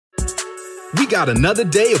We got another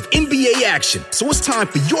day of NBA action, so it's time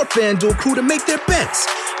for your FanDuel crew to make their bets.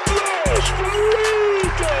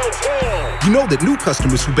 You know that new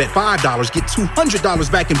customers who bet $5 get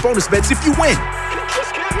 $200 back in bonus bets if you win.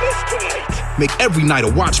 Make every night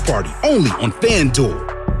a watch party, only on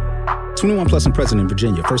FanDuel. 21 plus and present in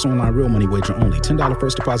Virginia. First online real money wager only. $10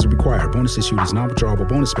 first deposit required. Bonus issued is non-withdrawable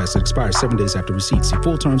bonus bets that expires 7 days after receipt. See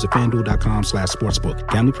full terms at FanDuel.com/sportsbook.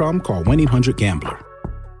 Gambling problem? Call 1-800-GAMBLER.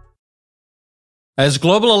 As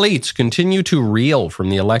global elites continue to reel from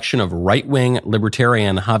the election of right-wing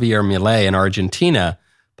libertarian Javier Milei in Argentina,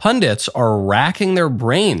 pundits are racking their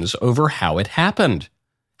brains over how it happened.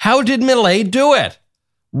 How did Milei do it?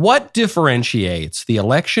 What differentiates the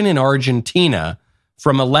election in Argentina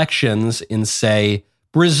from elections in, say,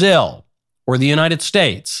 Brazil or the United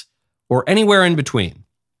States or anywhere in between?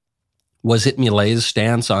 Was it Milei's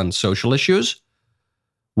stance on social issues?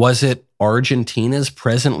 Was it Argentina's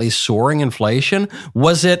presently soaring inflation?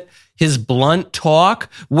 Was it his blunt talk?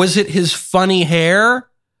 Was it his funny hair?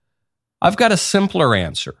 I've got a simpler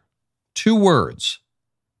answer. 2 words: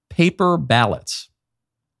 paper ballots.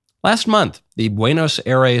 Last month, the Buenos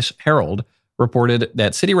Aires Herald reported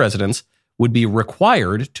that city residents would be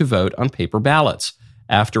required to vote on paper ballots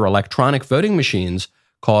after electronic voting machines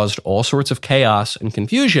caused all sorts of chaos and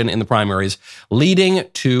confusion in the primaries, leading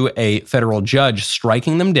to a federal judge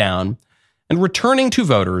striking them down and returning to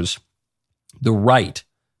voters the right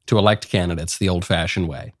to elect candidates the old-fashioned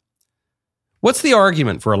way. What's the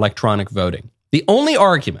argument for electronic voting? The only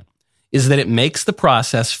argument is that it makes the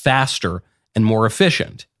process faster and more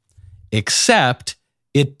efficient, except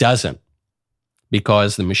it doesn't,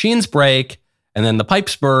 because the machines break and then the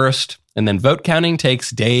pipes burst and then vote counting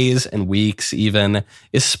takes days and weeks even,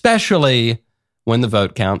 especially when the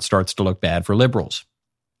vote count starts to look bad for liberals.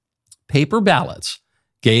 Paper ballots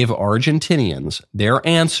gave Argentinians their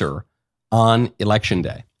answer on Election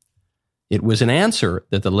Day. It was an answer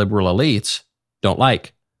that the liberal elites don't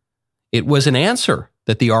like. It was an answer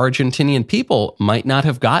that the Argentinian people might not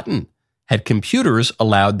have gotten had computers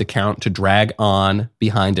allowed the count to drag on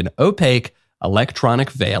behind an opaque electronic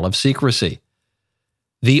veil of secrecy.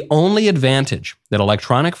 The only advantage that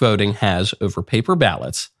electronic voting has over paper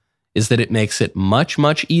ballots is that it makes it much,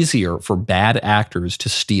 much easier for bad actors to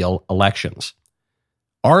steal elections.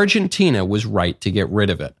 Argentina was right to get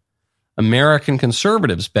rid of it. American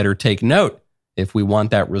conservatives better take note if we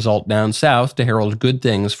want that result down south to herald good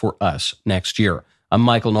things for us next year. I'm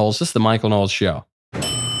Michael Knowles. This is The Michael Knowles Show.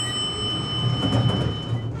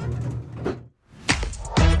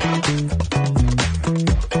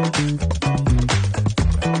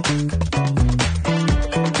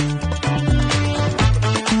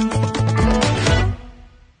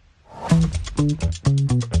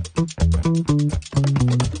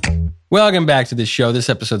 Welcome back to this show. This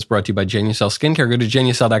episode is brought to you by Genucel Skincare. Go to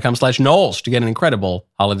genucel.com/Knowles to get an incredible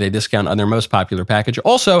holiday discount on their most popular package.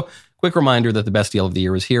 Also, quick reminder that the best deal of the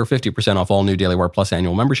year is here. 50% off all new Daily Wire Plus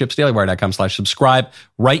annual memberships. dailywire.com/subscribe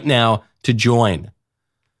right now to join.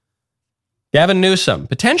 Gavin Newsom,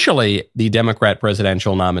 potentially the Democrat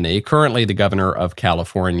presidential nominee, currently the governor of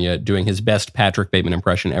California, doing his best Patrick Bateman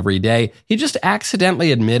impression every day. He just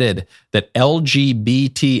accidentally admitted that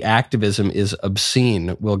LGBT activism is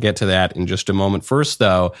obscene. We'll get to that in just a moment. First,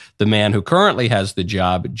 though, the man who currently has the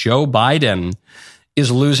job, Joe Biden,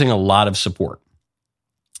 is losing a lot of support.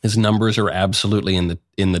 His numbers are absolutely in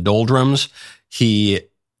the doldrums. He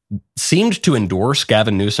seemed to endorse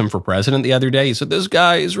Gavin Newsom for president the other day. He said, this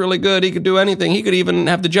guy is really good. He could do anything. He could even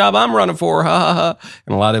have the job I'm running for. Ha, ha, ha.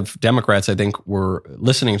 And a lot of Democrats, I think, were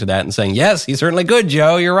listening to that and saying, yes, he's certainly good,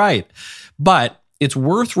 Joe. You're right. But it's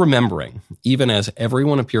worth remembering, even as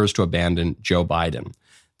everyone appears to abandon Joe Biden,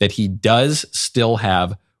 that he does still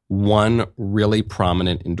have one really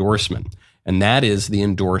prominent endorsement, and that is the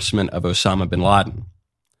endorsement of Osama bin Laden.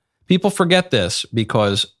 People forget this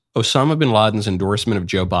because Osama bin Laden's endorsement of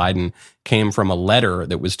Joe Biden came from a letter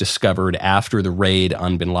that was discovered after the raid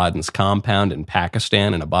on bin Laden's compound in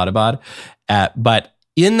Pakistan in Abbottabad. But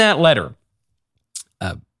in that letter,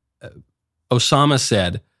 Osama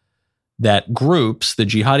said that groups, the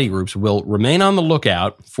jihadi groups, will remain on the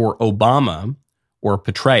lookout for Obama or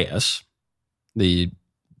Petraeus, the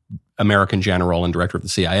American general and director of the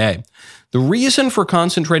CIA. The reason for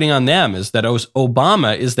concentrating on them is that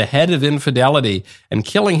Obama is the head of infidelity, and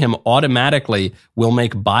killing him automatically will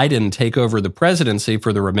make Biden take over the presidency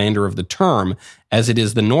for the remainder of the term, as it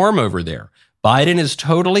is the norm over there. Biden is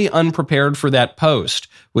totally unprepared for that post,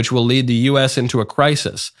 which will lead the U.S. into a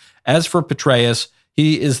crisis. As for Petraeus,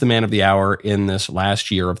 he is the man of the hour in this last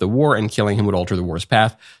year of the war, and killing him would alter the war's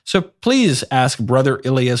path. So please ask Brother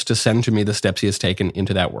Ilias to send to me the steps he has taken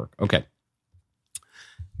into that work. Okay.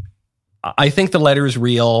 I think the letter is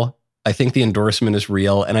real. I think the endorsement is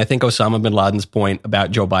real. And I think Osama bin Laden's point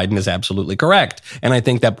about Joe Biden is absolutely correct. And I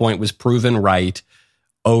think that point was proven right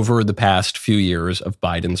over the past few years of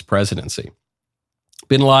Biden's presidency.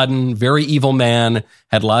 Bin Laden, very evil man,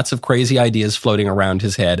 had lots of crazy ideas floating around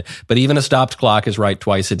his head, but even a stopped clock is right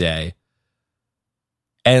twice a day.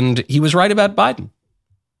 And he was right about Biden.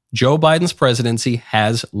 Joe Biden's presidency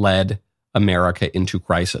has led America into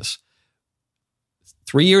crisis.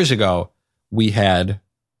 3 years ago, we had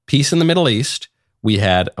peace in the Middle East. We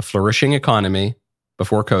had a flourishing economy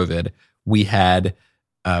before COVID. We had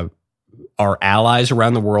our allies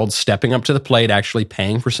around the world stepping up to the plate, actually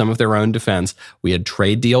paying for some of their own defense. We had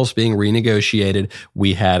trade deals being renegotiated.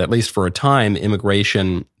 We had, at least for a time,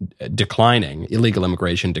 immigration declining, illegal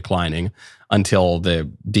immigration declining, until the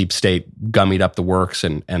deep state gummied up the works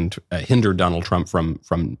and hindered Donald Trump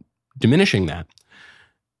from diminishing that.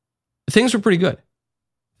 Things were pretty good.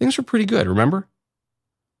 Things were pretty good, remember?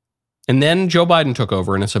 And then Joe Biden took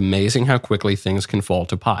over, and it's amazing how quickly things can fall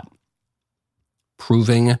to pot,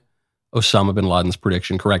 proving Osama bin Laden's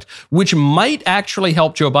prediction correct, which might actually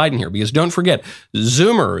help Joe Biden here, because don't forget,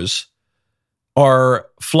 Zoomers are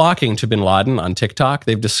flocking to bin Laden on TikTok.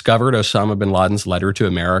 They've discovered Osama bin Laden's letter to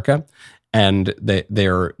America, and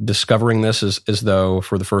they're discovering this as though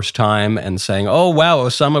for the first time and saying, oh, wow,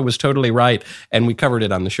 Osama was totally right. And we covered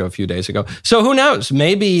it on the show a few days ago. So who knows?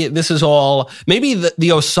 Maybe this is all, maybe the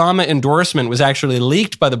Osama endorsement was actually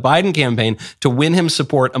leaked by the Biden campaign to win him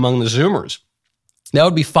support among the Zoomers. That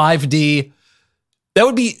would be 5D. That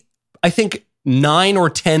would be, I think, 9 or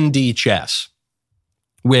 10D chess,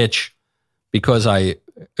 which, because I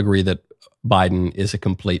agree that Biden is a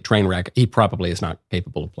complete train wreck, he probably is not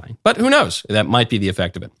capable of playing. But who knows? That might be the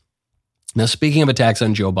effect of it. Now, speaking of attacks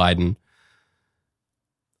on Joe Biden,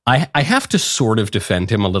 I have to sort of defend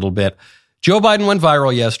him a little bit. Joe Biden went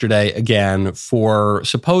viral yesterday, again, for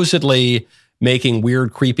supposedly making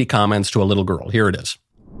weird, creepy comments to a little girl. Here it is.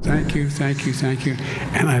 Thank you, thank you, thank you.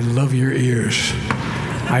 And I love your ears.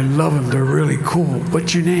 I love them. They're really cool.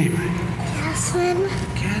 What's your name? Catherine.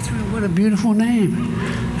 Catherine, what a beautiful name.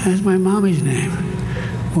 That's my mommy's name.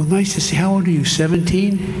 Well, nice to see. How old are you,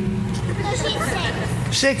 17?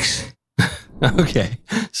 6. Okay.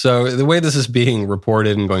 So the way this is being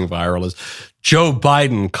reported and going viral is Joe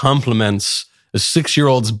Biden compliments a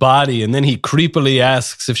 6-year-old's body, and then he creepily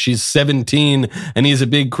asks if she's 17, and he's a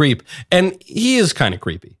big creep. And he is kind of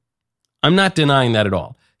creepy. I'm not denying that at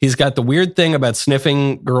all. He's got the weird thing about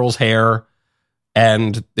sniffing girls' hair,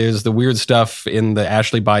 and there's the weird stuff in the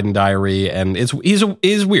Ashley Biden diary, and he's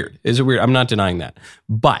weird. I'm not denying that.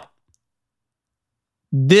 But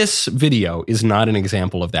this video is not an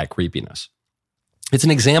example of that creepiness. It's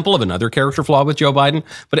an example of another character flaw with Joe Biden,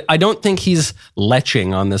 but I don't think he's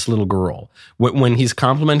leching on this little girl. When he's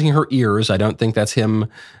complimenting her ears, I don't think that's him,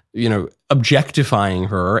 objectifying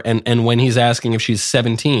her. And when he's asking if she's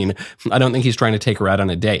 17, I don't think he's trying to take her out on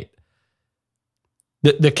a date.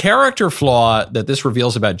 The character flaw that this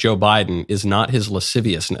reveals about Joe Biden is not his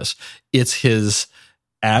lasciviousness. It's his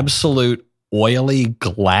absolute oily,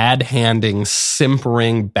 glad-handing,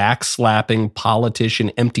 simpering, backslapping politician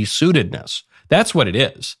empty-suitedness. That's what it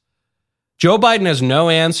is. Joe Biden has no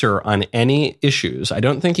answer on any issues. I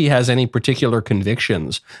don't think he has any particular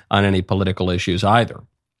convictions on any political issues either.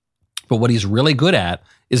 But what he's really good at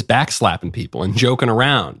is backslapping people and joking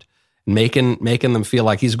around, and making them feel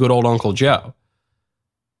like he's good old Uncle Joe.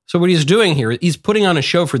 So what he's doing here, he's putting on a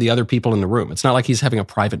show for the other people in the room. It's not like he's having a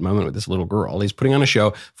private moment with this little girl. He's putting on a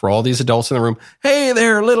show for all these adults in the room. Hey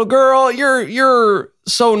there, little girl, you're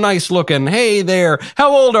so nice looking. Hey there,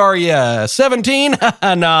 how old are you? 17?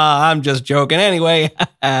 Nah, I'm just joking. Anyway,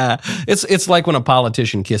 it's like when a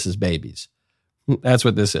politician kisses babies. That's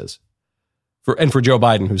what this is. For Joe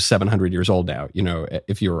Biden, who's 700 years old now,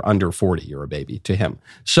 if you're under 40, you're a baby to him.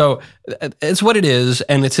 So it's what it is,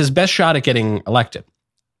 and it's his best shot at getting elected.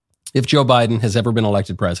 If Joe Biden has ever been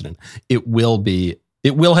elected president, it will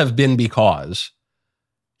have been because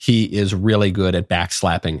he is really good at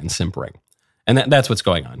backslapping and simpering. And that's what's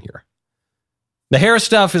going on here. The hair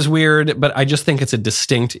stuff is weird, but I just think it's a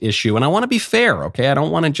distinct issue. And I want to be fair, okay? I don't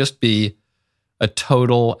want to just be a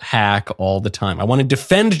total hack all the time. I want to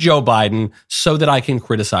defend Joe Biden so that I can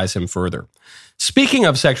criticize him further. Speaking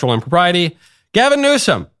of sexual impropriety, Gavin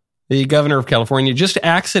Newsom, the governor of California, just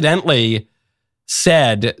accidentally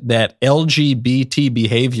said that LGBT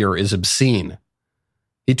behavior is obscene.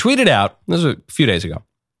 He tweeted out, this was a few days ago,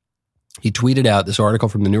 he tweeted out this article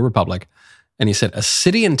from the New Republic, and he said, a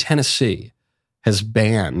city in Tennessee has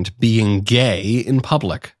banned being gay in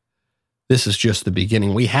public. This is just the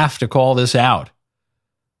beginning. We have to call this out.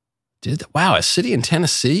 Wow, a city in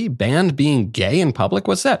Tennessee banned being gay in public?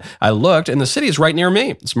 What's that? I looked, and the city is right near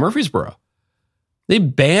me. It's Murfreesboro. They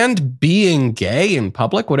banned being gay in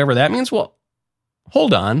public, whatever that means. Well,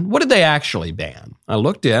 hold on. What did they actually ban? I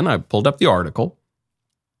looked in, I pulled up the article.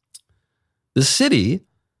 The city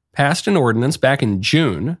passed an ordinance back in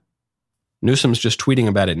June. Newsom's just tweeting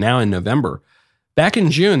about it now in November. Back in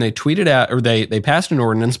June, they tweeted out, or they passed an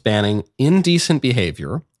ordinance banning indecent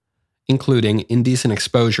behavior, including indecent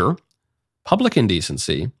exposure, public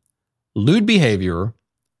indecency, lewd behavior,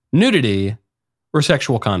 nudity, or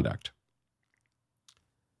sexual conduct.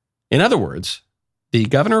 In other words, the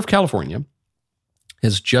governor of California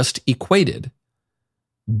has just equated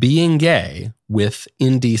being gay with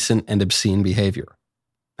indecent and obscene behavior.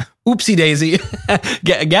 Oopsie daisy.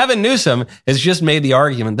 Gavin Newsom has just made the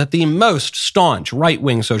argument that the most staunch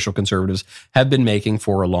right-wing social conservatives have been making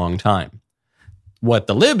for a long time. What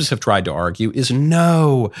the libs have tried to argue is,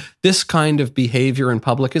 no, this kind of behavior in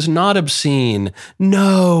public is not obscene.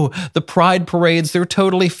 No, the pride parades, they're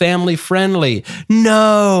totally family friendly.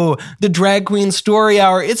 No, the drag queen story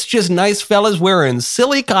hour, it's just nice fellas wearing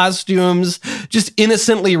silly costumes, just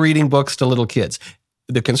innocently reading books to little kids.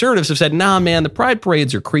 The conservatives have said, nah, man, the pride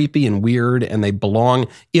parades are creepy and weird, and they belong,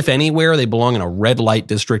 if anywhere, they belong in a red light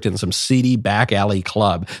district in some seedy back alley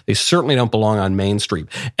club. They certainly don't belong on Main Street.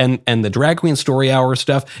 And the drag queen story hour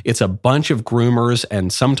stuff, it's a bunch of groomers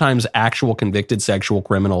and sometimes actual convicted sexual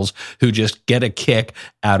criminals who just get a kick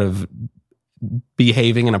out of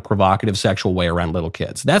behaving in a provocative sexual way around little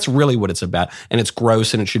kids. That's really what it's about, and it's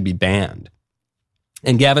gross and it should be banned.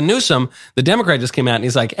 And Gavin Newsom, the Democrat, just came out and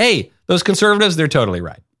he's like, hey, those conservatives, they're totally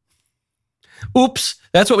right. Oops.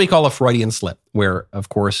 That's what we call a Freudian slip, where, of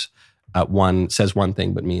course, one says one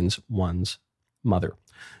thing but means one's mother.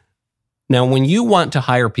 Now, when you want to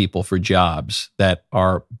hire people for jobs that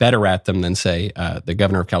are better at them than, say, the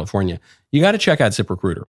governor of California, you got to check out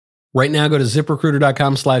ZipRecruiter. Right now, go to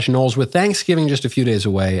ZipRecruiter.com/Knowles. With Thanksgiving just a few days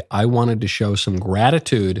away, I wanted to show some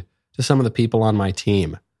gratitude to some of the people on my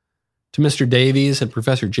team. To Mr. Davies and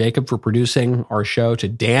Professor Jacob for producing our show, to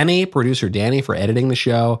Danny, producer Danny, for editing the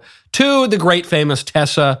show, to the great famous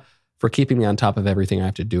Tessa for keeping me on top of everything I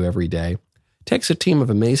have to do every day. It takes a team of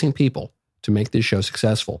amazing people to make this show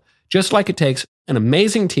successful, just like it takes an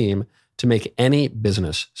amazing team to make any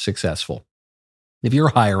business successful. If you're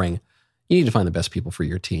hiring, you need to find the best people for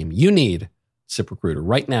your team. You need ZipRecruiter.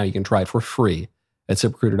 Right now, you can try it for free at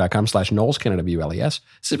ZipRecruiter.com/Knowles, K-N-W-L-E-S.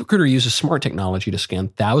 ZipRecruiter uses smart technology to scan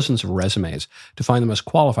thousands of resumes to find the most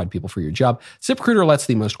qualified people for your job. ZipRecruiter lets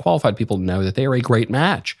the most qualified people know that they are a great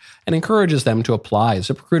match and encourages them to apply.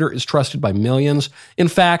 ZipRecruiter is trusted by millions. In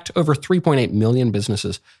fact, over 3.8 million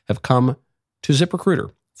businesses have come to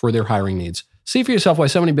ZipRecruiter for their hiring needs. See for yourself why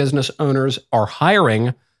so many business owners are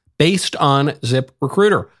hiring based on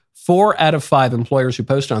ZipRecruiter. 4 out of 5 employers who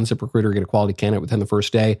post on ZipRecruiter get a quality candidate within the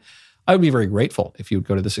first day. I would be very grateful if you would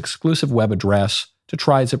go to this exclusive web address to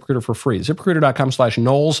try ZipRecruiter for free.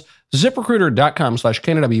 ZipRecruiter.com/Knowles,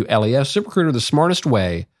 ZipRecruiter.com/KNWLES, ZipRecruiter, the smartest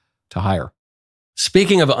way to hire.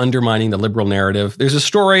 Speaking of undermining the liberal narrative, there's a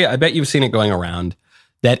story, I bet you've seen it going around,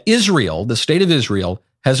 that Israel, the state of Israel,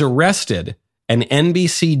 has arrested an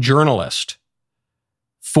NBC journalist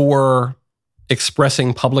for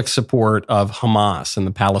expressing public support of Hamas and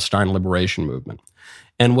the Palestine Liberation Movement.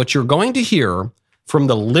 And what you're going to hear from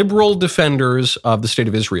the liberal defenders of the state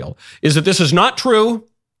of Israel is that this is not true.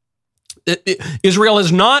 Israel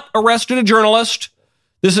has not arrested a journalist.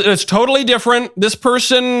 It's totally different. This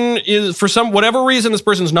person is, for some whatever reason, this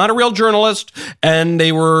person's not a real journalist, and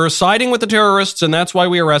they were siding with the terrorists, and that's why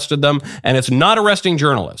we arrested them, and it's not arresting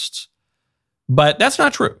journalists. But that's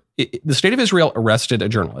not true. The state of Israel arrested a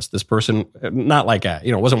journalist. This person, not like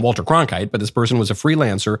it wasn't Walter Cronkite, but this person was a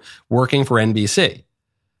freelancer working for NBC.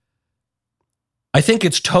 I think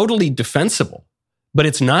it's totally defensible, but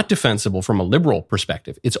it's not defensible from a liberal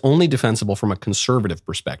perspective. It's only defensible from a conservative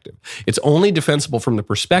perspective. It's only defensible from the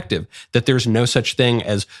perspective that there's no such thing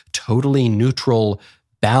as totally neutral,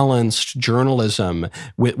 balanced journalism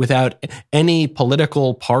without any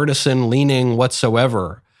political partisan leaning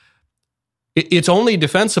whatsoever. It's only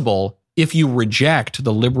defensible if you reject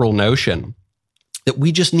the liberal notion that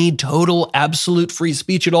we just need total, absolute free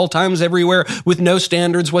speech at all times, everywhere, with no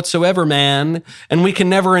standards whatsoever, man. And we can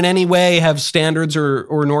never in any way have standards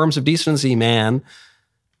or norms of decency, man.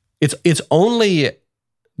 It's only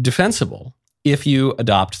defensible if you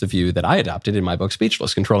adopt the view that I adopted in my book,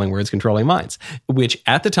 Speechless, Controlling Words, Controlling Minds, which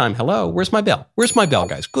at the time, hello, where's my bell? Where's my bell,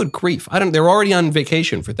 guys? Good grief. They're already on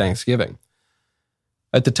vacation for Thanksgiving.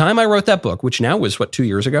 At the time I wrote that book, which now was, 2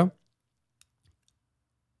 years ago,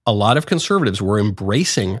 a lot of conservatives were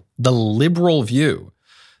embracing the liberal view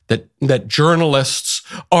that journalists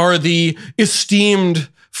are the esteemed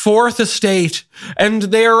fourth estate and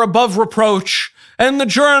they are above reproach. And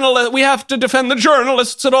we have to defend the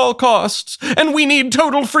journalists at all costs. And we need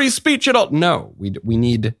total free speech at all. No, we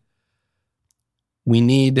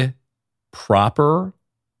need proper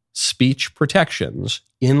speech protections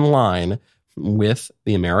in line with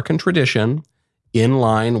the American tradition, in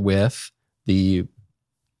line with the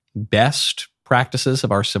best practices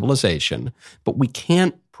of our civilization. But we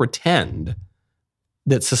can't pretend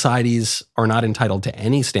that societies are not entitled to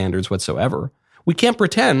any standards whatsoever. We can't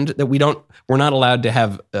pretend that we're not allowed to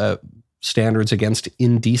have standards against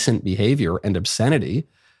indecent behavior and obscenity.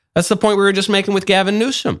 That's the point we were just making with Gavin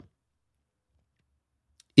Newsom.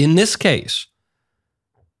 In this case,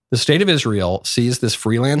 the state of Israel sees this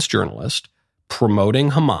freelance journalist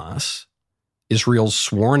promoting Hamas, Israel's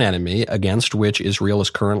sworn enemy against which Israel is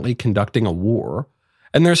currently conducting a war.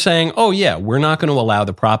 And they're saying, oh yeah, we're not going to allow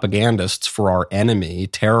the propagandists for our enemy,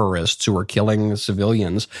 terrorists who are killing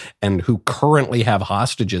civilians and who currently have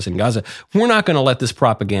hostages in Gaza. We're not going to let this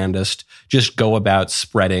propagandist just go about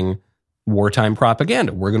spreading wartime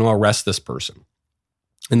propaganda. We're going to arrest this person.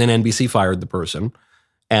 And then NBC fired the person.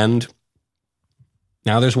 And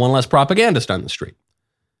now there's one less propagandist on the street.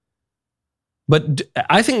 But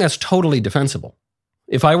I think that's totally defensible.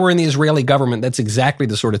 If I were in the Israeli government, that's exactly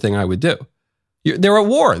the sort of thing I would do. They're at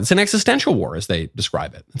war. It's an existential war, as they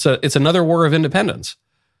describe it. It's another war of independence.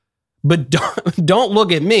 But don't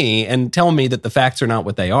look at me and tell me that the facts are not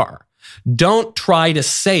what they are. Don't try to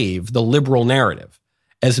save the liberal narrative,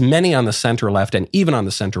 as many on the center left and even on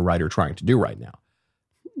the center right are trying to do right now.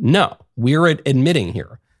 No, we're admitting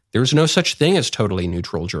here there's no such thing as totally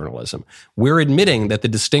neutral journalism. We're admitting that the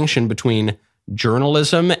distinction between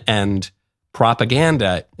journalism and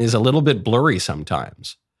propaganda is a little bit blurry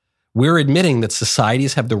sometimes. We're admitting that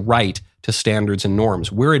societies have the right to standards and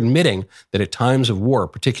norms. We're admitting that at times of war,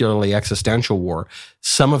 particularly existential war,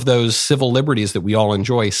 some of those civil liberties that we all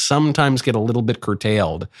enjoy sometimes get a little bit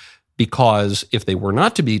curtailed, because if they were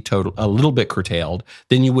not to be a little bit curtailed,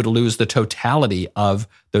 then you would lose the totality of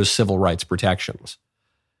those civil rights protections.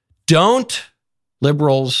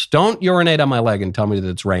 Liberals, don't urinate on my leg and tell me that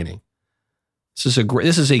it's raining. This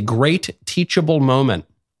is a great teachable moment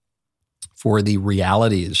for the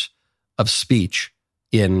realities of speech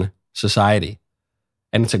in society.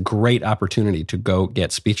 And it's a great opportunity to go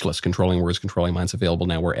get Speechless, Controlling Words, Controlling Minds, available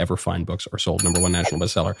now wherever fine books are sold. #1 national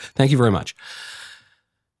bestseller. Thank you very much.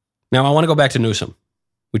 Now, I want to go back to Newsom.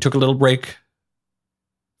 We took a little break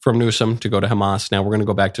from Newsom to go to Hamas. Now we're going to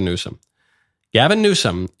go back to Newsom. Gavin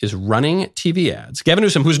Newsom is running TV ads. Gavin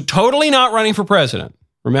Newsom, who's totally not running for president.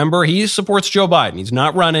 Remember, he supports Joe Biden. He's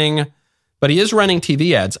not running, but he is running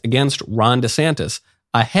TV ads against Ron DeSantis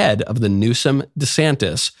ahead of the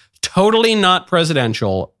Newsom-DeSantis totally not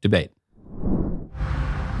presidential debate.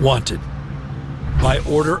 Wanted. By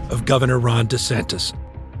order of Governor Ron DeSantis.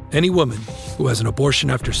 Any woman who has an abortion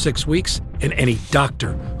after 6 weeks and any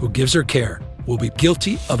doctor who gives her care will be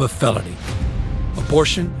guilty of a felony.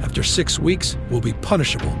 Abortion after 6 weeks will be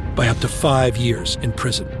punishable by up to 5 years in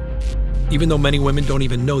prison, even though many women don't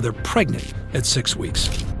even know they're pregnant at 6 weeks.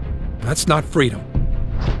 That's not freedom.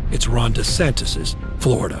 It's Ron DeSantis'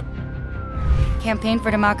 Florida. Campaign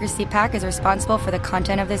for Democracy PAC is responsible for the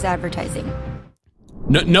content of this advertising.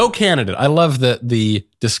 No candidate. I love the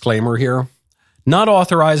disclaimer here. Not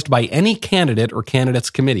authorized by any candidate or candidates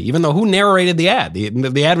committee, even though who narrated the ad?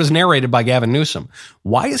 The ad was narrated by Gavin Newsom.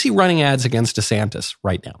 Why is he running ads against DeSantis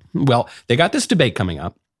right now? Well, they got this debate coming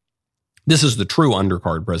up. This is the true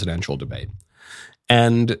undercard presidential debate.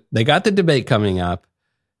 And they got the debate coming up,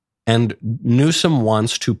 and Newsom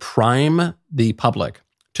wants to prime the public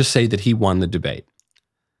to say that he won the debate.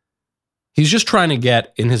 He's just trying to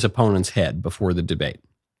get in his opponent's head before the debate.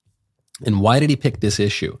 And why did he pick this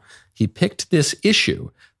issue? He picked this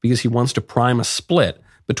issue because he wants to prime a split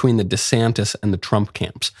between the DeSantis and the Trump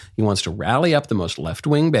camps. He wants to rally up the most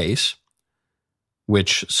left-wing base,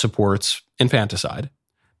 which supports infanticide.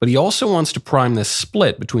 But he also wants to prime this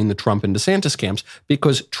split between the Trump and DeSantis camps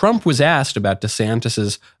because Trump was asked about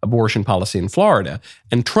DeSantis' abortion policy in Florida,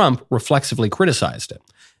 and Trump reflexively criticized it.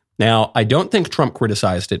 Now, I don't think Trump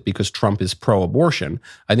criticized it because Trump is pro-abortion.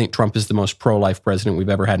 I think Trump is the most pro-life president we've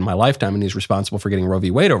ever had in my lifetime, and he's responsible for getting Roe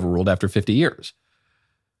v. Wade overruled after 50 years.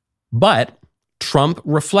 But Trump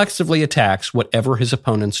reflexively attacks whatever his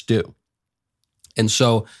opponents do. And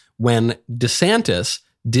so when DeSantis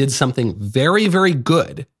did something very, very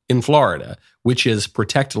good in Florida, which is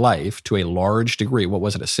protect life to a large degree, what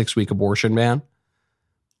was it, a 6-week abortion ban?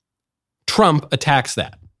 Trump attacks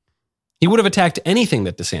that. He would have attacked anything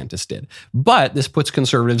that DeSantis did. But this puts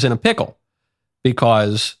conservatives in a pickle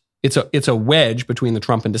because It's a wedge between the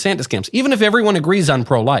Trump and DeSantis camps. Even if everyone agrees on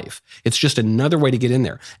pro-life, it's just another way to get in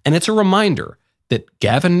there. And it's a reminder that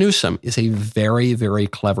Gavin Newsom is a very, very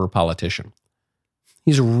clever politician.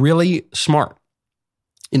 He's really smart.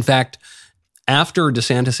 In fact, after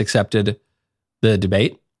DeSantis accepted the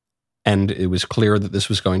debate, and it was clear that this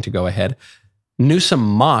was going to go ahead, Newsom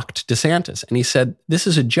mocked DeSantis, and he said, this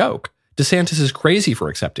is a joke. DeSantis is crazy for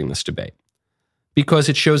accepting this debate because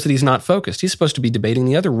it shows that he's not focused. He's supposed to be debating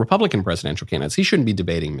the other Republican presidential candidates. He shouldn't be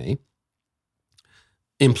debating me.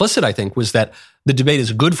 Implicit, I think, was that the debate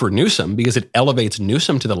is good for Newsom because it elevates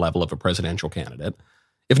Newsom to the level of a presidential candidate.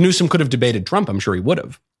 If Newsom could have debated Trump, I'm sure he would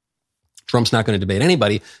have. Trump's not going to debate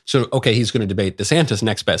anybody, so okay, he's going to debate DeSantis,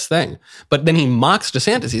 next best thing. But then he mocks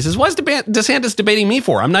DeSantis. He says, why is DeSantis debating me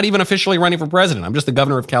for? I'm not even officially running for president. I'm just the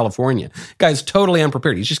governor of California. Guy's totally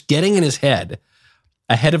unprepared. He's just getting in his head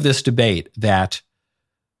ahead of this debate that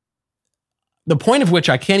the point of which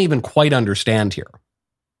I can't even quite understand here.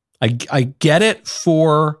 I get it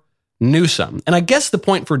for Newsom. And I guess the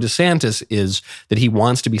point for DeSantis is that he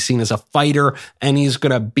wants to be seen as a fighter and he's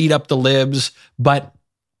going to beat up the libs. But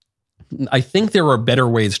I think there are better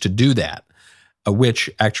ways to do that, which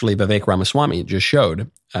actually Vivek Ramaswamy just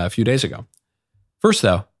showed a few days ago. First,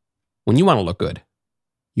 though, when you want to look good,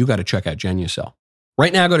 you got to check out Genucel.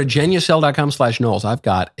 Right now, go to Genucel.com/Knowles. I've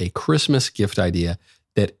got a Christmas gift idea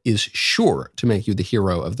that is sure to make you the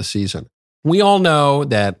hero of the season. We all know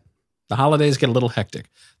that the holidays get a little hectic.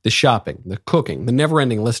 The shopping, the cooking, the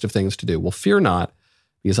never-ending list of things to do. Well, fear not,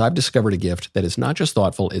 because I've discovered a gift that is not just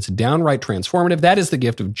thoughtful, it's downright transformative. That is the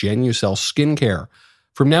gift of Genucel skincare.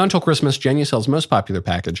 From now until Christmas, Genucel's most popular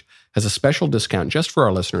package has a special discount just for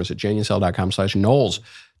our listeners at Genucel.com/Knowles.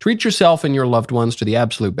 Treat yourself and your loved ones to the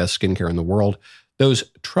absolute best skincare in the world. Those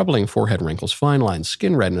troubling forehead wrinkles, fine lines,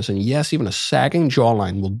 skin redness, and yes, even a sagging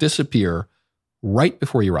jawline will disappear right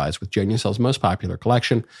before your eyes with Genucel's most popular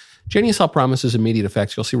collection. Genucel promises immediate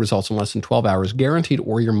effects. You'll see results in less than 12 hours, guaranteed,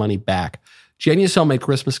 or your money back. Genucel made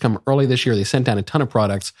Christmas come early this year. They sent down a ton of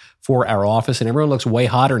products for our office, and everyone looks way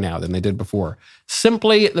hotter now than they did before.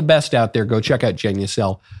 Simply the best out there. Go check out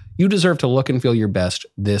Genucel. You deserve to look and feel your best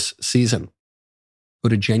this season. Go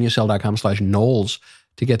to Genucel.com/Knowles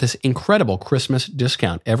to get this incredible Christmas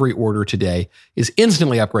discount. Every order today is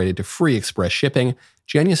instantly upgraded to free express shipping.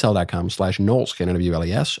 Genucel.com/Knowles,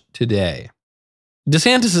 K-N-W-L-E-S, today.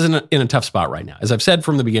 DeSantis is in a tough spot right now. As I've said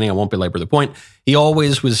from the beginning, I won't belabor the point. He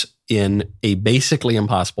always was in a basically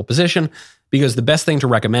impossible position because the best thing to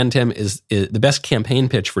recommend him is the best campaign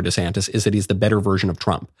pitch for DeSantis is that he's the better version of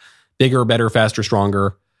Trump. Bigger, better, faster,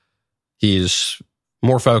 stronger. He's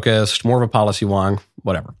more focused, more of a policy wong,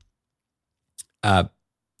 whatever.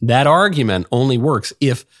 That argument only works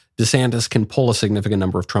if DeSantis can pull a significant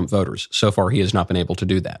number of Trump voters. So far, he has not been able to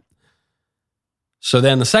do that. So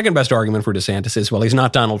then the second best argument for DeSantis is, well, he's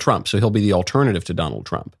not Donald Trump, so he'll be the alternative to Donald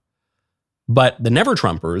Trump. But the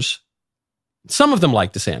never-Trumpers, some of them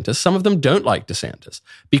like DeSantis, some of them don't like DeSantis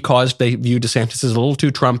because they view DeSantis as a little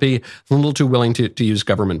too Trumpy, a little too willing to use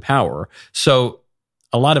government power. So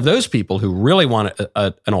a lot of those people who really want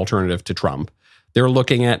an alternative to Trump, they're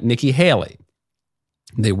looking at Nikki Haley.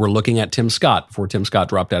 They were looking at Tim Scott before Tim Scott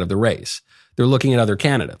dropped out of the race. They're looking at other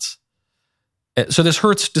candidates. So this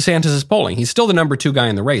hurts DeSantis' polling. He's still the number 2 guy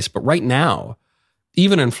in the race, but right now,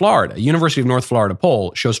 even in Florida, University of North Florida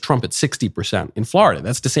poll shows Trump at 60% in Florida.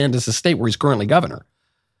 That's DeSantis' state where he's currently governor.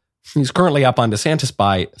 He's currently up on DeSantis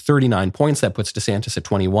by 39 points. That puts DeSantis at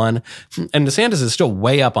 21. And DeSantis is still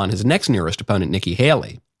way up on his next nearest opponent, Nikki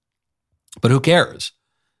Haley. But who cares?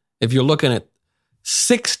 If you're looking at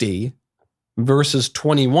 60 versus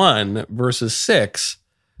 21 versus 6,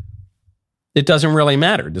 it doesn't really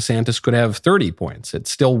matter. DeSantis could have 30 points. It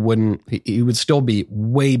still wouldn't, he would still be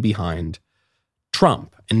way behind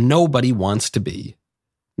Trump. And nobody wants to be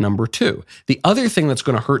number 2. The other thing that's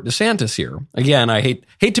going to hurt DeSantis here, again, I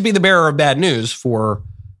hate to be the bearer of bad news for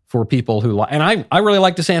people who, and I really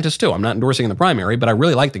like DeSantis too. I'm not endorsing in the primary, but I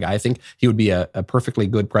really like the guy. I think he would be a perfectly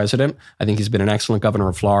good president. I think he's been an excellent governor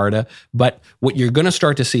of Florida. But what you're going to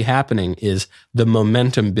start to see happening is the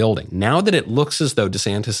momentum building. Now that it looks as though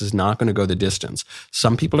DeSantis is not going to go the distance,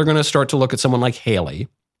 some people are going to start to look at someone like Haley,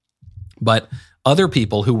 but other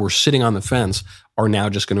people who were sitting on the fence are now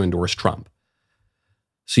just going to endorse Trump.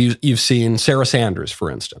 So you've seen Sarah Sanders, for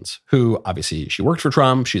instance, who obviously she worked for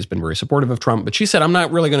Trump. She's been very supportive of Trump, but she said, I'm not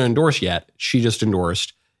really going to endorse yet. She just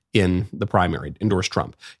endorsed in the primary, endorsed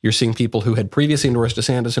Trump. You're seeing people who had previously endorsed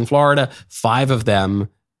DeSantis in Florida, 5 of them,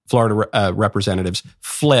 Florida representatives,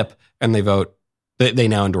 flip and they vote. They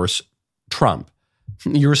now endorse Trump.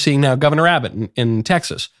 You're seeing now Governor Abbott in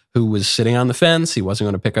Texas, who was sitting on the fence. He wasn't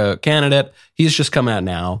going to pick a candidate. He's just come out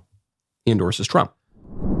now he endorses Trump.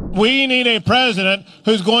 We need a president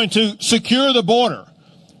who's going to secure the border.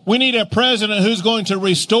 We need a president who's going to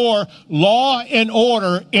restore law and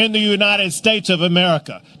order in the United States of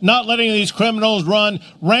America, not letting these criminals run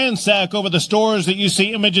ransack over the stores that you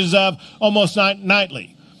see images of almost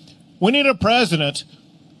nightly. We need a president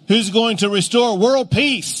who's going to restore world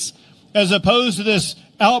peace as opposed to this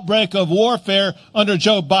outbreak of warfare under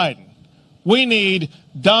Joe Biden. We need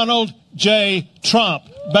Donald J. Trump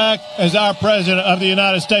back as our president of the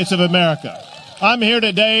United States of America. I'm here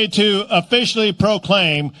today to officially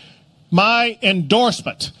proclaim my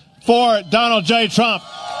endorsement for Donald J. Trump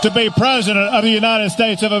to be president of the United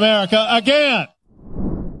States of America again.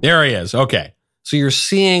 There he is. Okay. So you're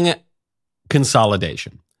seeing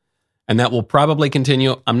consolidation, and that will probably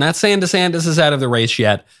continue. I'm not saying DeSantis is out of the race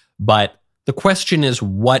yet, but the question is,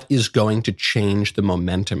 what is going to change the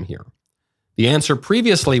momentum here? The answer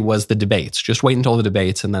previously was the debates. Just wait until the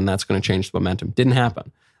debates, and then that's going to change the momentum. Didn't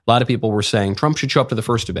happen. A lot of people were saying Trump should show up to the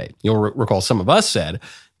first debate. You'll recall some of us said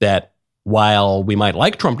that while we might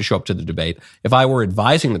like Trump to show up to the debate, if I were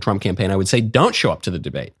advising the Trump campaign, I would say don't show up to the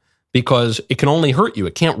debate because it can only hurt you.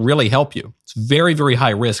 It can't really help you. It's very, very high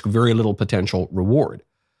risk, very little potential reward.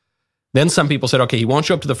 Then some people said, okay, he won't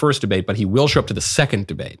show up to the first debate, but he will show up to the second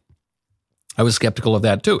debate. I was skeptical of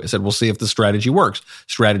that too. I said, we'll see if the strategy works.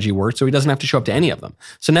 Strategy worked, so he doesn't have to show up to any of them.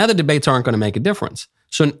 So now the debates aren't going to make a difference.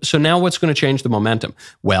 So now what's going to change the momentum?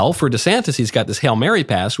 Well, for DeSantis, he's got this Hail Mary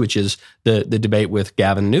pass, which is the debate with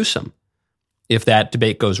Gavin Newsom. If that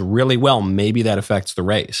debate goes really well, maybe that affects the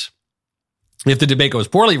race. If the debate goes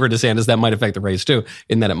poorly for DeSantis, that might affect the race too,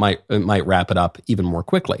 in that it might wrap it up even more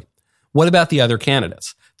quickly. What about the other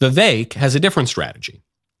candidates? Vivek has a different strategy.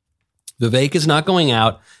 Vivek is not going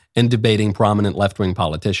out and debating prominent left-wing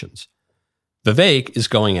politicians. Vivek is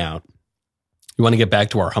going out. You want to get back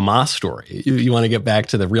to our Hamas story. You want to get back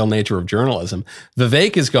to the real nature of journalism.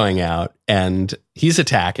 Vivek is going out and he's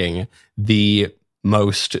attacking the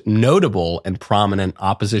most notable and prominent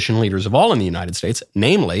opposition leaders of all in the United States,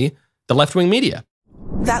 namely the left-wing media.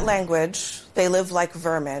 That language, they live like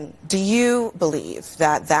vermin. Do you believe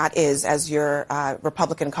that that is, as your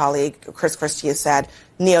Republican colleague Chris Christie has said,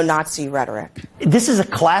 neo-Nazi rhetoric? This is a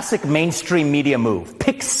classic mainstream media move.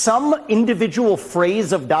 Pick some individual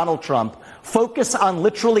phrase of Donald Trump, focus on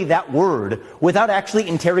literally that word without actually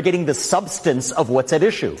interrogating the substance of what's at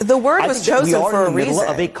issue. The word was chosen for a reason. We are in the middle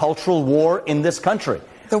of a cultural war in this country.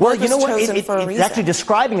 Well, you know what? It's actually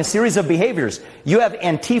describing a series of behaviors. You have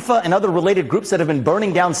Antifa and other related groups that have been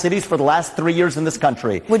burning down cities for the last 3 years in this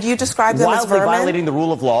country. Would you describe them as vermin? Wildly violating the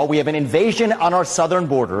rule of law. We have an invasion on our southern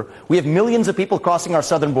border. We have millions of people crossing our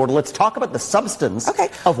southern border. Let's talk about the substance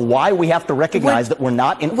of why we have to recognize that we're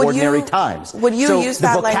not in ordinary times. Would you use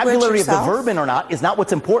that language yourself? The vocabulary of the vermin or not is not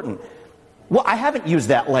what's important. Well, I haven't used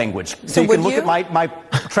that language. So you can look at my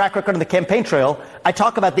track record on the campaign trail. I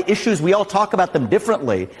talk about the issues. We all talk about them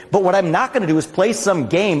differently. But what I'm not going to do is play some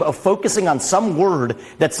game of focusing on some word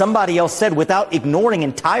that somebody else said without ignoring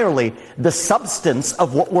entirely the substance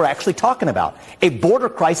of what we're actually talking about. A border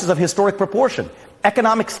crisis of historic proportion.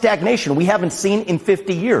 Economic stagnation we haven't seen in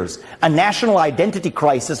 50 years. A national identity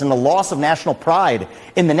crisis and the loss of national pride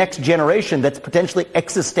in the next generation that's potentially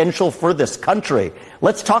existential for this country.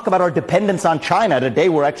 Let's talk about our dependence on China. Today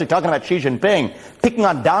we're actually talking about Xi Jinping, picking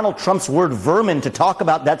on Donald Trump's word vermin to talk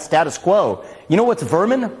about that status quo. You know what's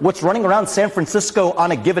vermin? What's running around San Francisco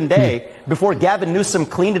on a given day before Gavin Newsom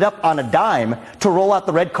cleaned it up on a dime to roll out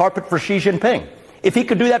the red carpet for Xi Jinping. If he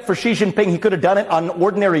could do that for Xi Jinping, he could have done it on an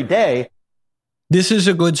ordinary day. This is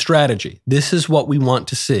a good strategy. This is what we want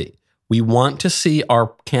to see. We want to see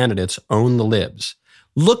our candidates own the libs.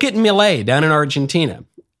 Look at Milei down in Argentina.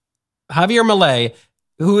 Javier Milei,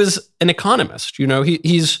 who is an economist,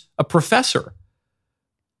 he's a professor.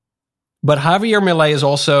 But Javier Milei is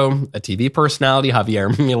also a TV personality.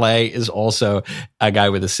 Javier Milei is also a guy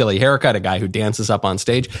with a silly haircut, a guy who dances up on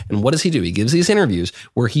stage. And what does he do? He gives these interviews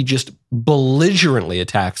where he just belligerently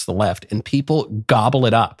attacks the left and people gobble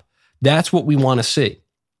it up. That's what we want to see.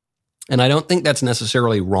 And I don't think that's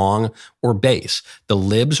necessarily wrong or base. The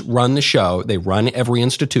libs run the show. They run every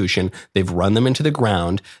institution. They've run them into the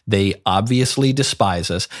ground. They obviously despise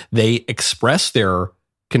us. They express their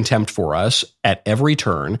contempt for us at every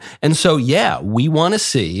turn. And so, yeah, we want to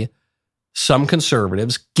see some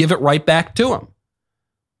conservatives give it right back to them.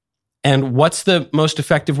 And what's the most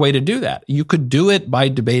effective way to do that? You could do it by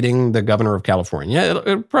debating the governor of California.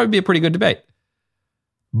 It'll probably be a pretty good debate.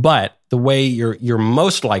 But the way you're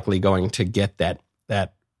most likely going to get that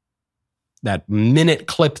that minute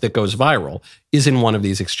clip that goes viral is in one of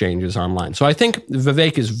these exchanges online. So I think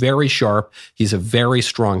Vivek is very sharp. He's a very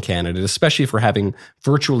strong candidate, especially for having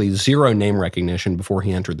virtually zero name recognition before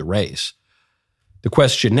he entered the race. The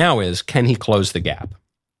question now is, can he close the gap?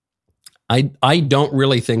 I don't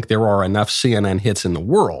really think there are enough CNN hits in the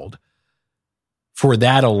world for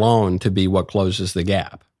that alone to be what closes the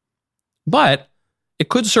gap. But it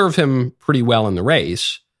could serve him pretty well in the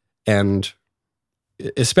race, and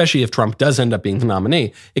especially if Trump does end up being the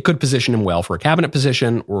nominee, it could position him well for a cabinet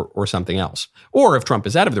position or something else. Or if Trump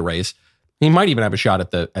is out of the race, he might even have a shot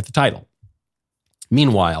at the title.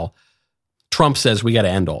 Meanwhile, Trump says we got to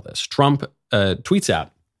end all this. Trump tweets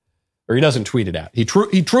out, or he doesn't tweet it out. He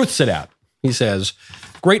truths it out. He says,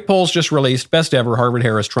 great polls just released, best ever,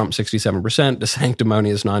 Harvard-Harris, Trump 67%,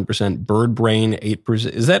 DeSanctimonious 9%, Bird Brain 8%.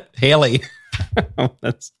 Is that Haley?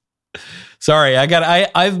 Sorry,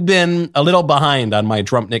 I've been a little behind on my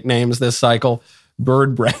Trump nicknames this cycle.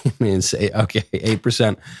 Bird Brain is,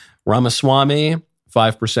 8%. Ramaswamy,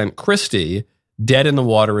 5%. Christie, dead in the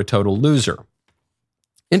water, a total loser.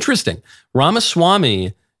 Interesting.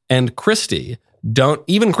 Ramaswamy and Christie don't,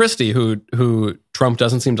 even Christie, who Trump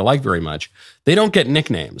doesn't seem to like very much, they don't get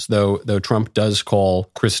nicknames, though Trump does call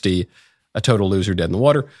Christie a total loser, dead in the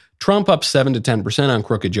water. Trump up 7 to 10% on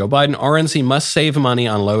crooked Joe Biden. RNC must save money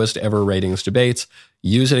on lowest ever ratings debates.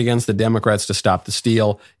 Use it against the Democrats to stop the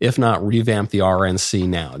steal. If not, revamp the RNC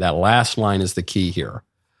now. That last line is the key here.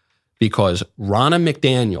 Because Ronna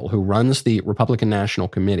McDaniel, who runs the Republican National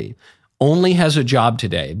Committee, only has a job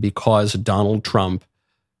today because Donald Trump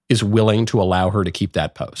is willing to allow her to keep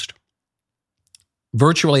that post.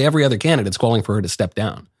 Virtually every other candidate's calling for her to step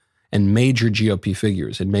down. And major GOP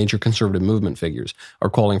figures and major conservative movement figures are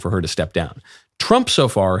calling for her to step down. Trump so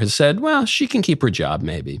far has said, well, she can keep her job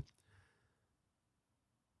maybe.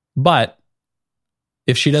 But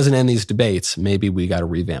if she doesn't end these debates, maybe we got to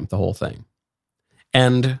revamp the whole thing.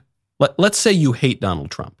 And let's say you hate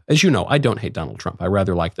Donald Trump. As you know, I don't hate Donald Trump. I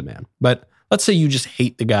rather like the man. But let's say you just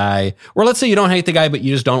hate the guy, or let's say you don't hate the guy, but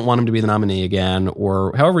you just don't want him to be the nominee again,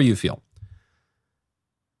 or however you feel.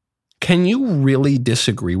 Can you really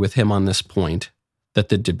disagree with him on this point that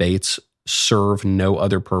the debates serve no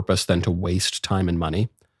other purpose than to waste time and money,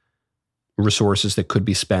 resources that could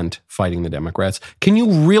be spent fighting the Democrats? Can you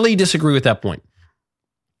really disagree with that point?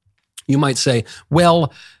 You might say,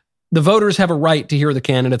 well, the voters have a right to hear the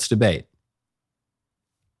candidates debate.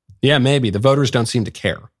 Yeah, maybe. The voters don't seem to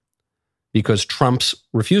care because Trump's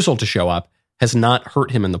refusal to show up has not hurt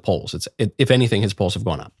him in the polls. If anything, his polls have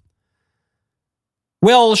gone up.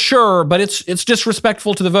 Well, sure, but it's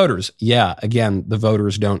disrespectful to the voters. Yeah, again, the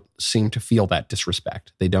voters don't seem to feel that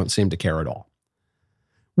disrespect. They don't seem to care at all.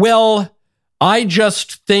 Well, I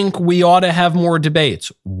just think we ought to have more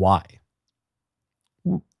debates. Why?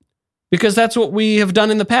 Because that's what we have done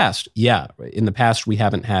in the past. Yeah, in the past, we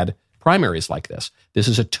haven't had primaries like this. This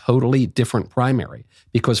is a totally different primary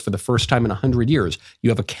because for the first time in 100 years, you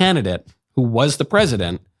have a candidate who was the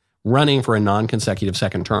president running for a non-consecutive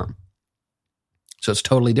second term. So it's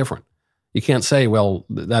totally different. You can't say, well,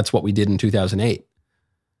 that's what we did in 2008.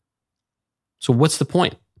 So what's the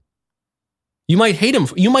point? You might hate him.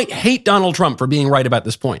 You might hate Donald Trump for being right about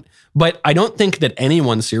this point. But I don't think that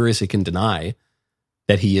anyone seriously can deny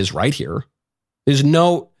that he is right here. There's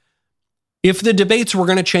no... If the debates were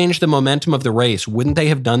going to change the momentum of the race, wouldn't they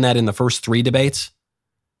have done that in the first 3 debates?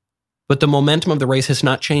 But the momentum of the race has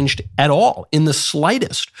not changed at all, in the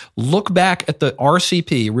slightest. Look back at the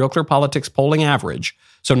RCP, Real Clear Politics polling average.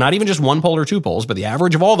 So not even just 1 poll or 2 polls, but the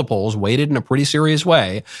average of all the polls weighted in a pretty serious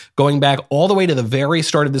way, going back all the way to the very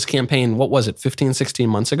start of this campaign, what was it, 15, 16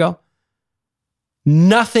 months ago?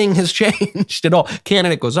 Nothing has changed at all.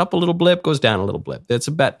 Candidate goes up a little blip, goes down a little blip. That's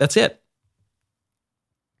a bet. That's it.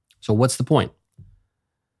 So what's the point?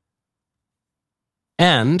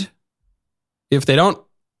 And if they don't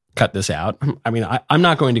cut this out, I mean, I'm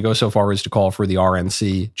not going to go so far as to call for the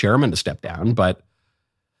RNC chairman to step down, but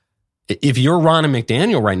if you're Ronna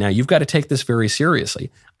McDaniel right now, you've got to take this very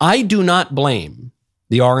seriously. I do not blame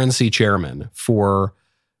the RNC chairman for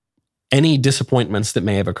any disappointments that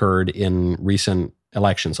may have occurred in recent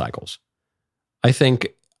election cycles. I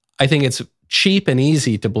think it's cheap and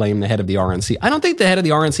easy to blame the head of the RNC. I don't think the head of the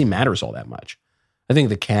RNC matters all that much. I think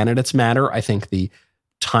the candidates matter. I think the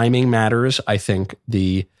timing matters. I think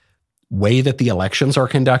the way that the elections are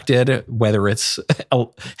conducted, whether it's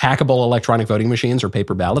hackable electronic voting machines or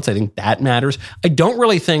paper ballots, I think that matters. I don't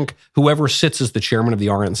really think whoever sits as the chairman of the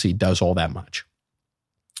RNC does all that much.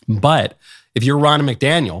 But if you're Ronna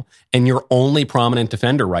McDaniel and your only prominent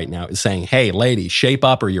defender right now is saying, hey, lady, shape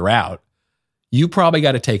up or you're out, you probably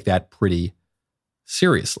got to take that pretty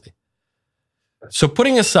seriously. So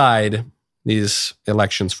putting aside these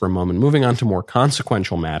elections for a moment, moving on to more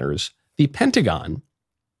consequential matters, the Pentagon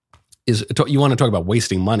is, you want to talk about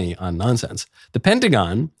wasting money on nonsense. The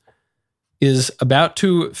Pentagon is about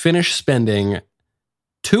to finish spending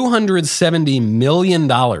 $270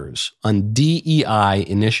 million on DEI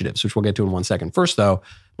initiatives, which we'll get to in 1 second. First, though,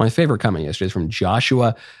 my favorite comment yesterday is from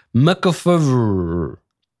Joshua McKFR,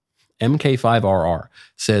 MK5RR,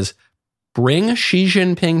 says, bring Xi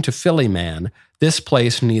Jinping to Philly, man. This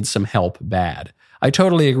place needs some help bad. I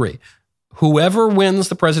totally agree. Whoever wins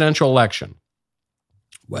the presidential election,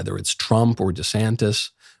 whether it's Trump or DeSantis,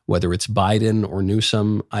 whether it's Biden or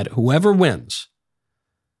Newsom, whoever wins,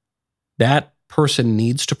 that person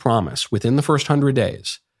needs to promise within the first 100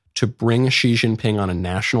 days to bring Xi Jinping on a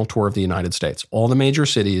national tour of the United States. All the major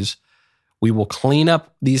cities. We will clean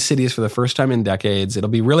up these cities for the first time in decades. It'll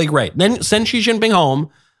be really great. Then send Xi Jinping home.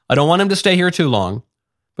 I don't want him to stay here too long,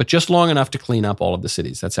 but just long enough to clean up all of the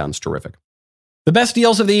cities. That sounds terrific. The best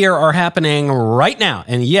deals of the year are happening right now.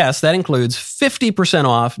 And yes, that includes 50%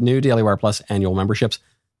 off new Daily Wire Plus annual memberships.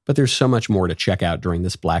 But there's so much more to check out during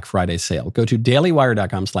this Black Friday sale. Go to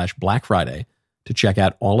dailywire.com/Black Friday to check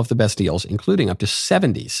out all of the best deals, including up to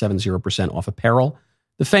 70% off apparel,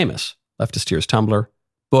 the famous Leftist Tears tumbler,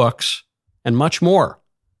 books, and much more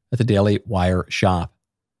at the Daily Wire shop.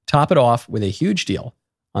 Top it off with a huge deal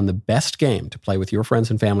on the best game to play with your friends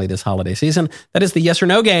and family this holiday season. That is the Yes or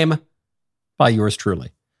No game by yours truly.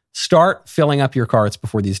 Start filling up your carts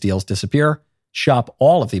before these deals disappear. Shop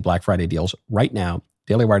all of the Black Friday deals right now.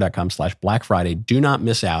 dailywire.com/Black Friday. Do not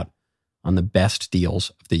miss out on the best deals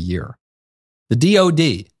of the year. The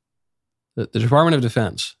DOD, the Department of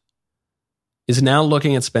Defense, is now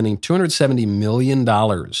looking at spending $270 million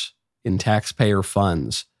in taxpayer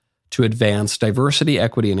funds to advance diversity,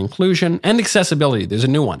 equity, and inclusion and accessibility. There's a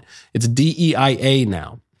new one. It's DEIA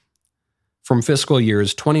now, from fiscal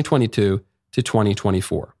years 2022 to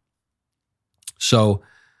 2024. So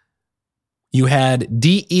you had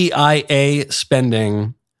DEIA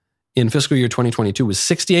spending in fiscal year 2022 was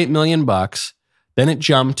 $68 million. Then it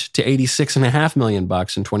jumped to $86.5 million in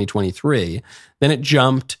 2023. Then it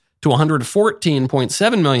jumped to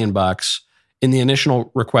 $114.7 million in the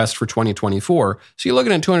initial request for 2024. So you're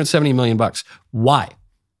looking at $270 million. Why?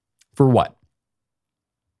 For what?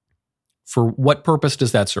 For what purpose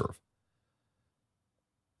does that serve?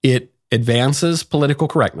 It advances political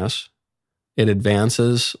correctness. It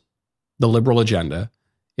advances the liberal agenda.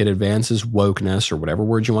 It advances wokeness, or whatever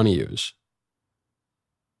word you want to use.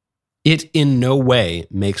 It in no way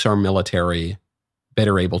makes our military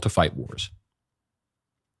better able to fight wars.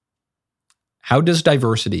 How does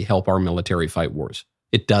diversity help our military fight wars?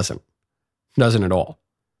 It doesn't. It doesn't at all.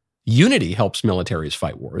 Unity helps militaries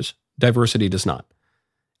fight wars. Diversity does not.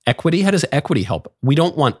 Equity, how does equity help? We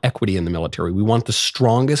don't want equity in the military. We want the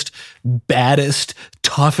strongest, baddest,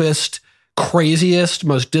 toughest, craziest,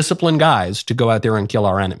 most disciplined guys to go out there and kill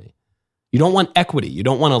our enemy. You don't want equity. You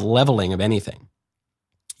don't want a leveling of anything.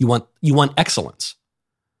 You want excellence.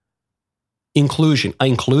 Inclusion.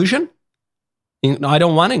 Inclusion? No, I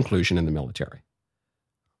don't want inclusion in the military.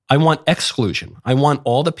 I want exclusion. I want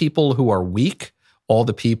all the people who are weak, all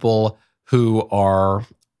the people who are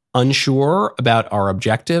unsure about our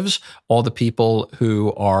objectives, all the people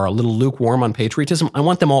who are a little lukewarm on patriotism. I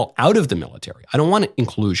want them all out of the military. I don't want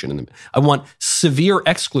inclusion in them. I want severe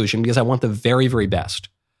exclusion because I want the very, very best.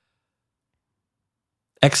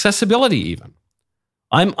 Accessibility even.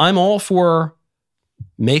 I'm all for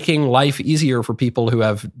making life easier for people who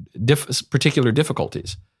have particular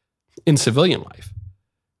difficulties in civilian life.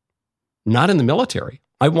 Not in the military.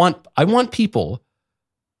 I want people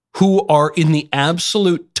who are in the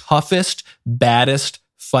absolute toughest, baddest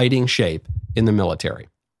fighting shape in the military.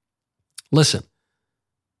 Listen,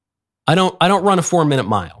 I don't run a 4-minute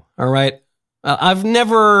mile. All right. I've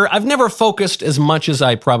never focused as much as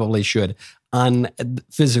I probably should on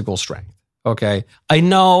physical strength. Okay. I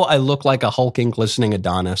know I look like a hulking, glistening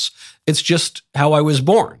Adonis. It's just how I was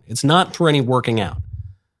born. It's not for any working out.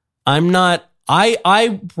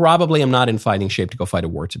 I probably am not in fighting shape to go fight a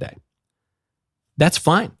war today. That's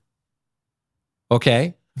fine.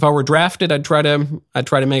 Okay. If I were drafted, I'd try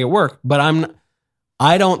to make it work, but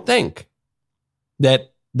I don't think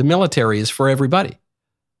that the military is for everybody.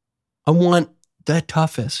 I want the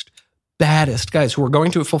toughest, baddest guys who are going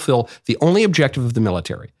to fulfill the only objective of the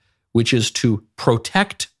military, which is to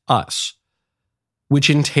protect us, which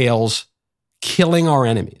entails killing our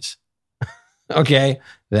enemies. Okay,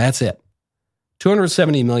 that's it.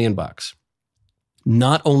 $270 million.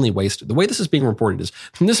 Not only wasted. The way this is being reported is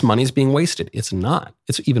this money is being wasted. It's not.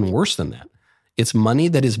 It's even worse than that. It's money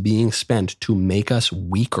that is being spent to make us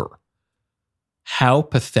weaker. How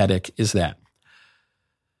pathetic is that?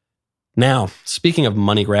 Now, speaking of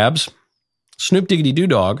money grabs, Snoop Diggity Doo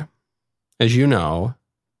Dog, as you know,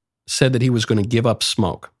 said that he was going to give up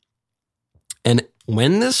smoke. And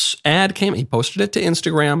when this ad came, he posted it to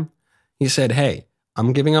Instagram. He said, hey,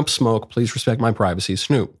 I'm giving up smoke. Please respect my privacy,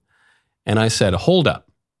 Snoop. And I said, hold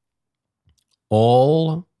up.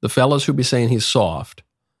 All the fellas who be saying he's soft,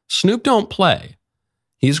 Snoop don't play.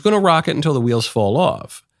 He's going to rock it until the wheels fall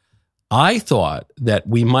off. I thought that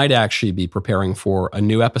we might actually be preparing for a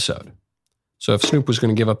new episode. So if Snoop was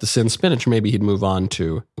going to give up the sin spinach, maybe he'd move on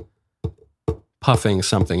to puffing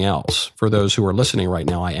something else. For those who are listening right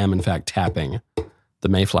now, I am in fact tapping the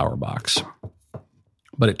Mayflower box.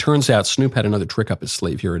 But it turns out Snoop had another trick up his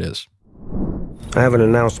sleeve. Here it is. I have an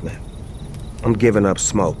announcement. I'm giving up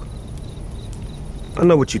smoke. I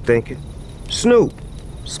know what you're thinking. Snoop,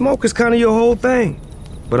 smoke is kind of your whole thing.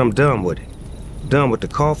 But I'm done with it. Done with the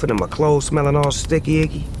coughing and my clothes smelling all sticky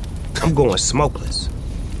icky. I'm going smokeless.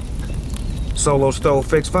 Solo stove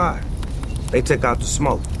fix fire. They took out the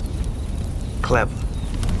smoke. Clever.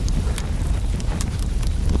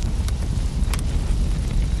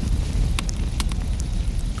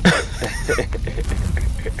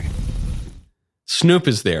 Snoop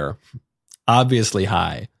is there, obviously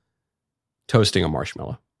high, toasting a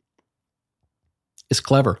marshmallow. It's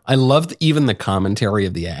clever. I loved even the commentary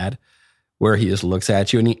of the ad where he just looks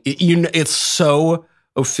at you and it's so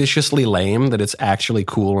officiously lame that it's actually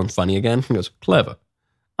cool and funny again. He goes, clever.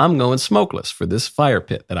 I'm going smokeless for this fire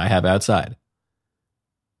pit that I have outside.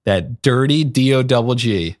 That dirty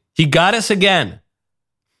D-O-double-G. He got us again.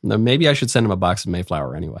 Now, maybe I should send him a box of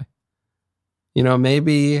Mayflower anyway.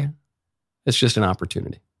 Maybe it's just an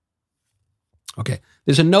opportunity. Okay,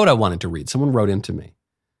 there's a note I wanted to read. Someone wrote into me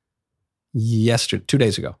yesterday, 2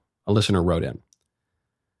 days ago. A listener wrote in.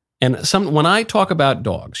 And when I talk about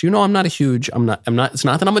dogs, it's not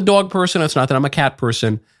that I'm a dog person. It's not that I'm a cat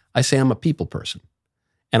person. I say I'm a people person.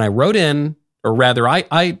 And I wrote in, or rather,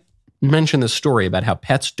 I mentioned this story about how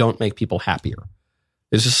pets don't make people happier.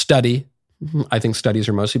 There's a study. I think studies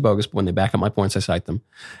are mostly bogus, but when they back up my points, I cite them.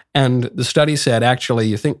 And the study said, actually,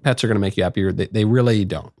 you think pets are going to make you happier. They really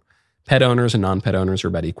don't. Pet owners and non-pet owners are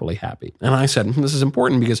about equally happy. And I said, this is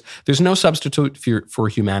important because there's no substitute for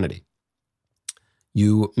humanity.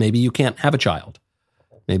 Maybe you can't have a child.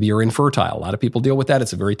 Maybe you're infertile. A lot of people deal with that.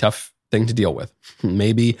 It's a very tough thing to deal with.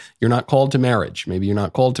 Maybe you're not called to marriage. Maybe you're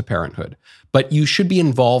not called to parenthood. But you should be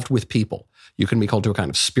involved with people. You can be called to a kind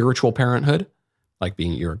of spiritual parenthood, like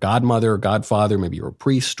you're a godmother, godfather, maybe you're a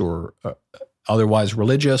priest or otherwise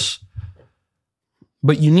religious.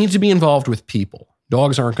 But you need to be involved with people.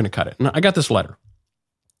 Dogs aren't going to cut it. And I got this letter.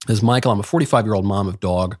 It says, Michael, I'm a 45-year-old mom of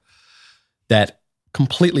dog that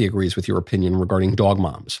completely agrees with your opinion regarding dog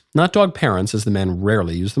moms. Not dog parents, as the men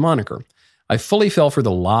rarely use the moniker. I fully fell for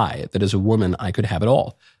the lie that as a woman, I could have it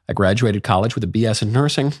all. I graduated college with a BS in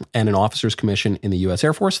nursing and an officer's commission in the U.S.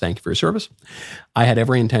 Air Force. Thank you for your service. I had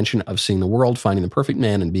every intention of seeing the world, finding the perfect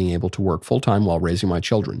man, and being able to work full-time while raising my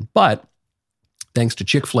children. But thanks to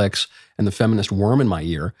chick flicks and the feminist worm in my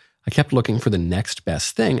ear, I kept looking for the next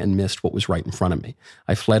best thing and missed what was right in front of me.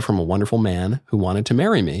 I fled from a wonderful man who wanted to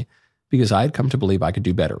marry me because I had come to believe I could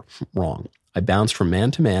do better. Wrong. I bounced from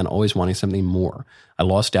man to man, always wanting something more. I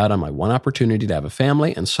lost out on my one opportunity to have a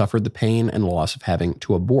family and suffered the pain and loss of having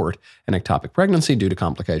to abort an ectopic pregnancy due to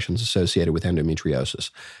complications associated with endometriosis.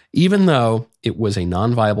 Even though it was a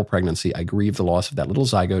non-viable pregnancy, I grieved the loss of that little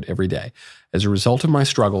zygote every day. As a result of my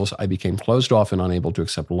struggles, I became closed off and unable to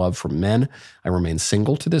accept love from men. I remain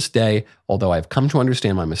single to this day. Although I have come to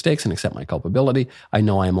understand my mistakes and accept my culpability, I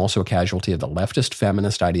know I am also a casualty of the leftist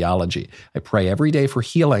feminist ideology. I pray every day for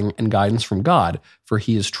healing and guidance from God, for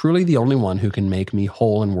He is truly the only one who can make me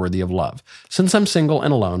whole and worthy of love. Since I'm single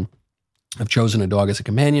and alone, I've chosen a dog as a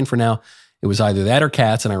companion for now. It was either that or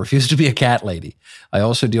cats, and I refuse to be a cat lady. I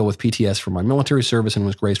also deal with PTS from my military service and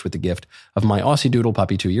was graced with the gift of my Aussie Doodle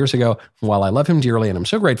puppy 2 years ago. While I love him dearly and I'm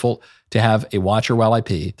so grateful to have a watcher while I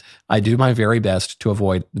pee, I do my very best to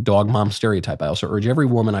avoid the dog mom stereotype. I also urge every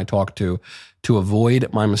woman I talk to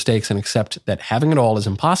avoid my mistakes and accept that having it all is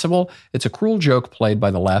impossible. It's a cruel joke played by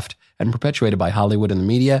the left and perpetuated by Hollywood and the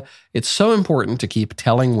media. It's so important to keep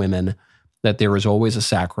telling women that there is always a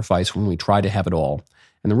sacrifice when we try to have it all.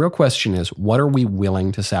 And the real question is, what are we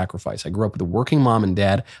willing to sacrifice? I grew up with a working mom and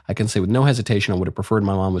dad. I can say with no hesitation I would have preferred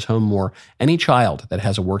my mom was home more. Any child that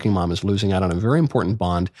has a working mom is losing out on a very important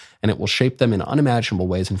bond, and it will shape them in unimaginable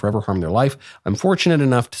ways and forever harm their life. I'm fortunate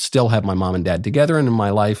enough to still have my mom and dad together and in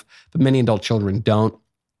my life, but many adult children don't.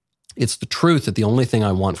 It's the truth that the only thing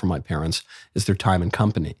I want from my parents is their time and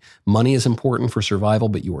company. Money is important for survival,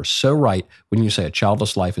 but you are so right when you say a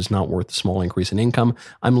childless life is not worth the small increase in income.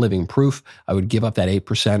 I'm living proof. I would give up that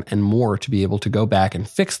 8% and more to be able to go back and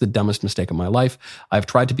fix the dumbest mistake of my life. I've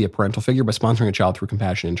tried to be a parental figure by sponsoring a child through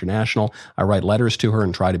Compassion International. I write letters to her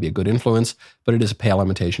and try to be a good influence, but it is a pale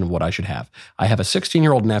imitation of what I should have. I have a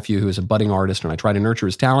 16-year-old nephew who is a budding artist, and I try to nurture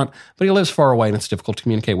his talent, but he lives far away and it's difficult to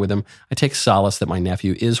communicate with him. I take solace that my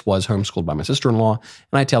nephew was homeschooled by my sister-in-law,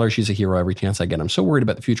 and I tell her she's a hero every chance I get. I'm so worried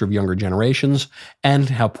about the future of younger generations and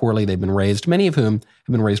how poorly they've been raised. Many of whom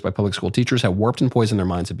have been raised by public school teachers, how warped and poisoned their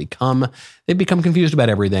minds have become. They've become confused about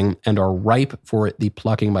everything and are ripe for the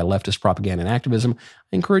plucking by leftist propaganda and activism.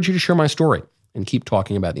 I encourage you to share my story and keep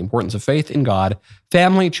talking about the importance of faith in God,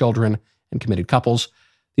 family, children, and committed couples.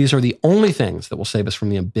 These are the only things that will save us from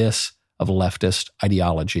the abyss of leftist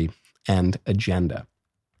ideology and agenda.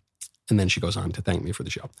 And then she goes on to thank me for the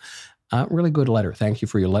show. Really good letter. Thank you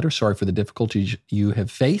for your letter. Sorry for the difficulties you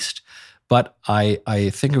have faced, but I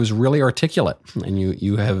think it was really articulate, and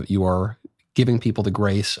you are giving people the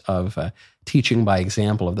grace of teaching by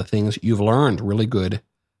example of the things you've learned. Really good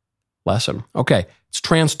lesson. Okay, it's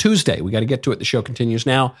Trans Tuesday. We got to get to it. The show continues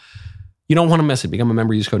now. You don't want to miss it. Become a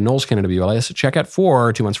member. Use code KnowlesKennedyWLS. Check out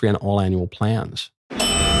for 2 months free on all annual plans.